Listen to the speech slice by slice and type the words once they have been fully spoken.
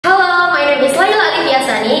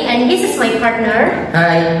this is my partner.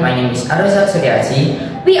 Hi, my name is Surya.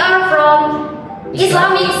 We are from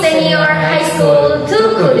Islamic Senior High School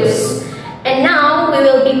 2 Kudus. And now we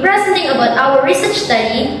will be presenting about our research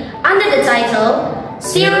study under the title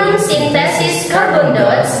Serum Synthesis Carbon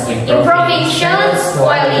Dots Improving Shallot's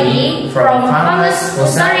Quality from Fungus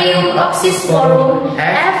Fusarium oxysporum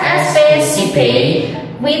FSP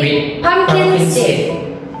with pumpkin seed.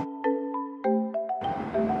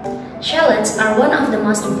 Shallots are one of the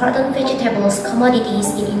most important vegetables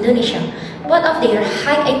commodities in Indonesia. Both of their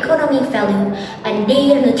high economic value and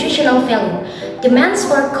their nutritional value, demands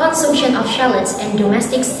for consumption of shallots and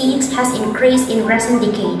domestic seeds has increased in recent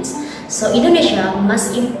decades. So Indonesia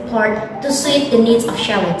must import to suit the needs of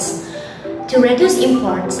shallots. To reduce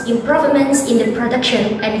imports, improvements in the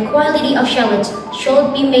production and quality of shallots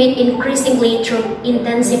should be made increasingly through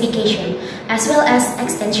intensification as well as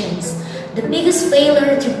extensions. The biggest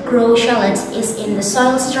failure to grow shallots is in the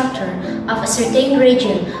soil structure of a certain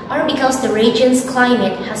region or because the region's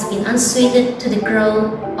climate has been unsuited to the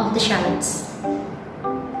growth of the shallots.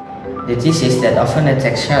 The disease that often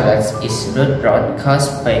attacks shallots is root rot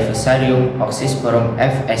caused by Fusarium oxysporum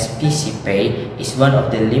FSP is one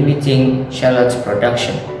of the limiting shallots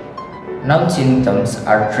production. Known symptoms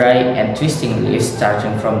are dry and twisting leaves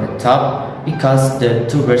starting from the top because the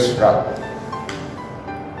tubers rot.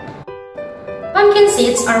 Pumpkin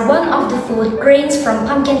seeds are one of the food grains from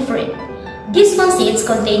pumpkin fruit. These one seeds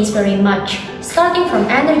contains very much, starting from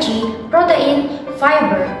energy, protein,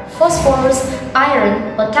 fiber, phosphorus,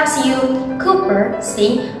 iron, potassium, copper,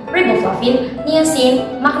 zinc, riboflavin,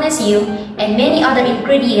 niacin, magnesium, and many other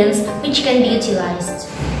ingredients which can be utilized.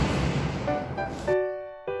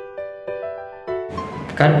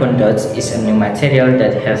 Carbon dots is a new material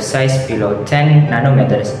that have size below 10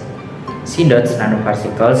 nanometers. C-dots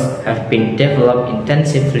nanoparticles have been developed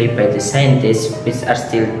intensively by the scientists which are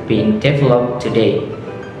still being developed today.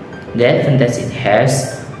 The advantage it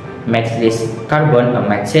has makes this carbon a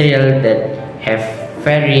material that have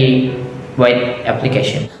very wide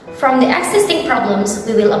application. From the existing problems,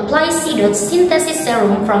 we will apply C-dot synthesis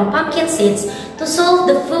serum from pumpkin seeds to solve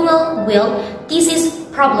the fungal wilt disease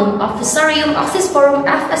problem of Fusarium oxysporum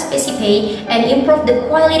FSP and improve the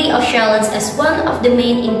quality of shallots as one of the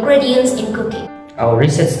main ingredients in cooking. Our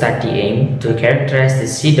research study aimed to characterize the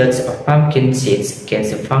C-dots of pumpkin seeds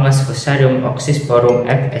against the fungus Fusarium oxysporum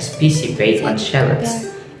FSP on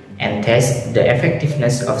shallots and test the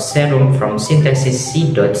effectiveness of serum from synthesis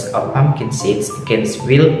C-dots of pumpkin seeds against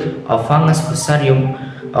wilt of fungus Fusarium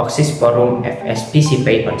oxysporum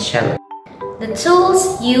FSP on shallots. The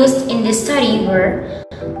tools used in this study were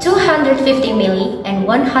 250 ml and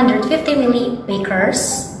 150 ml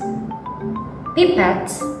beakers,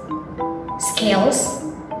 pipettes, scales,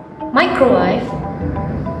 microwave,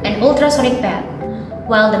 and ultrasonic bath,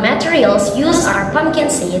 while the materials used are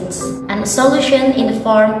pumpkin seeds and a solution in the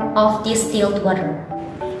form of distilled water.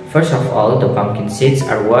 First of all, the pumpkin seeds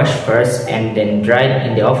are washed first and then dried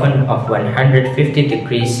in the oven of 150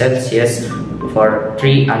 degrees Celsius for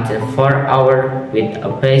 3 until 4 hours with a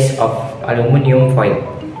base of aluminum foil.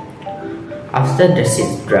 After the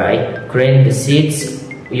seeds dry, grind the seeds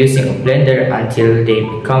using a blender until they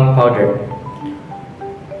become powdered.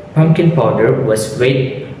 Pumpkin powder was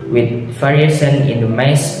weighed with variation in the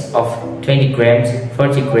mass of 20 grams,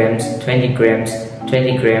 40 grams, 20 grams,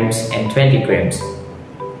 20 grams, and 20 grams.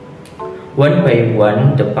 One by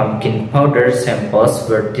one, the pumpkin powder samples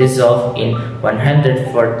were dissolved in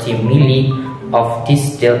 140 ml of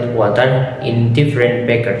distilled water in different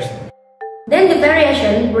beakers. Then the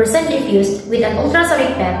variation were centrifuged with an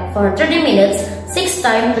ultrasonic bath for 30 minutes 6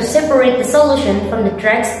 times to separate the solution from the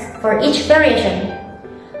dregs for each variation.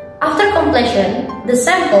 After completion, the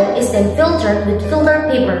sample is then filtered with filter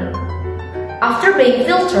paper. After being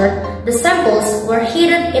filtered, the samples were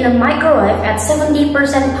heated in a microwave at 70%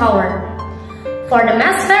 power. For the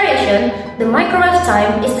mass variation, the microwave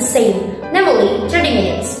time is the same, namely 30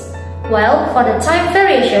 minutes. While for the time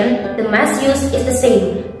variation, the mass used is the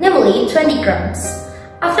same, namely 20 grams.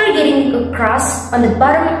 After getting a crust on the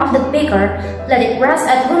bottom of the beaker, let it rest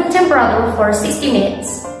at room temperature for 60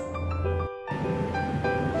 minutes.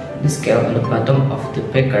 The scale on the bottom of the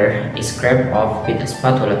beaker is scraped off with a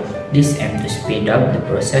spatula. This aims to speed up the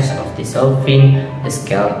process of dissolving the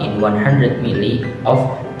scale in 100 ml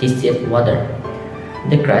of distilled water.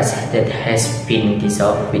 The crust that has been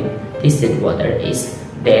dissolved with distilled water is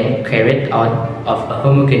then carried out of a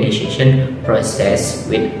homogenization process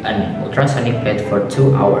with an ultrasonic bath for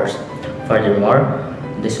 2 hours. Furthermore,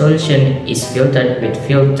 the solution is filtered with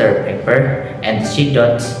filter paper and the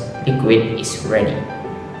C-dot liquid is ready.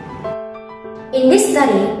 In this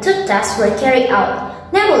study, 2 tests were carried out.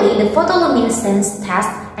 namely the photoluminescence test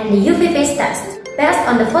and the UV phase test. Based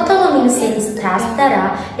on the photoluminescence test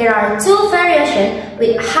data, there are two variations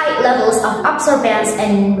with high levels of absorbance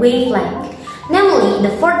and wavelength, namely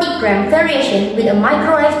the 40-gram variation with a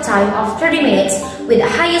microwave time of 30 minutes with the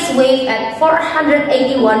highest wave at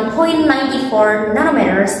 481.94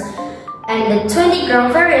 nanometers, and the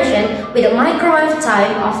 20-gram variation with a microwave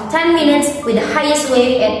time of 10 minutes with the highest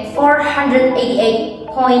wave at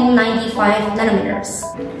 488.95 nanometers.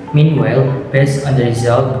 Meanwhile, based on the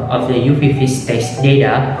result of the UV phase test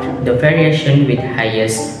data, the variation with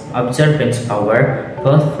highest absorbance power,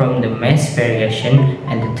 both from the mass variation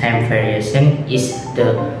and the time variation, is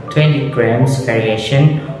the 20 grams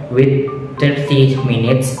variation with 30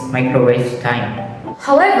 minutes microwave time.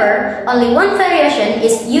 However, only one variation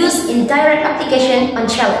is used in direct application on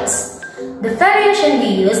shallots. The variation we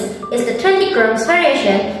use is the 20 grams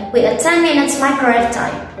variation with a 10 minutes microwave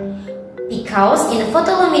time, because in the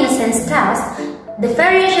photoluminescence test, the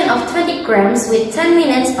variation of 20 grams with 10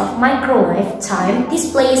 minutes of microwave time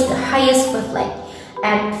displays the highest wavelength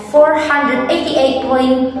at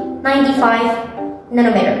 488.95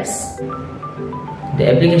 nanometers. The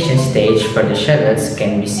application stage for the shallots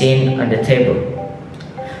can be seen on the table.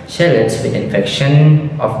 Shallots with infection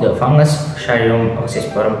of the fungus Fusarium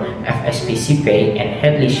oxysporum FSP-CP and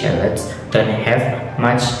Hadley shallots don't have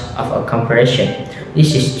much of a comparison.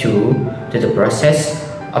 This is due to the process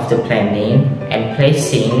of the planting and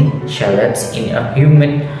placing shallots in a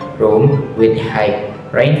humid room with high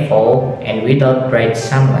rainfall and without bright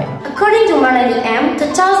sunlight. According to Marlene M.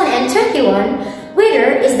 2021,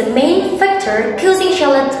 weather is the main factor causing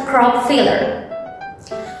shallot crop failure.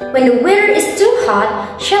 When the weather is too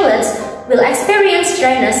hot, shallots will experience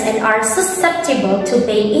dryness and are susceptible to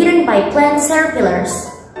being eaten by plant caterpillars.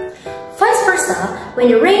 Vice versa, when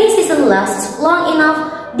the rainy season lasts long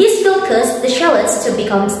enough, this will cause the shallots to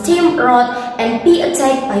become steam rot and be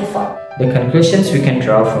attacked by fog. The conclusions we can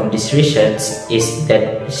draw from this research is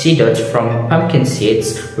that seedots from pumpkin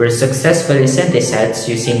seeds were successfully synthesized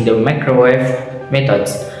using the microwave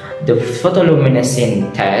methods. The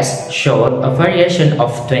photoluminescence test showed a variation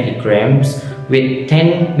of 20 grams with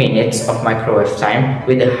 10 minutes of microwave time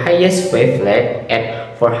with the highest wavelength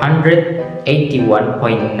at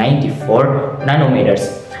 481.94 nanometers.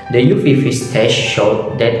 The UV phase test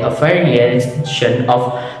showed that a variation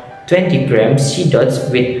of 20 grams seedots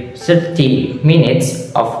with 30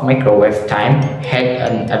 minutes of microwave time had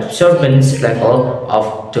an absorbance level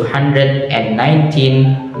of 219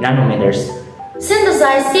 nanometers.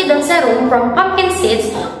 Synthesized seedot serum from pumpkin seeds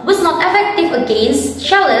was not effective against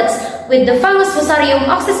shallots with the fungus Fusarium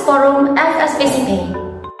oxysporum FSP-CP.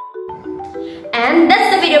 And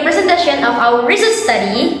that's the video presentation of our research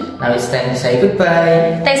study. Now it's time to say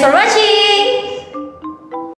goodbye. Thanks for watching!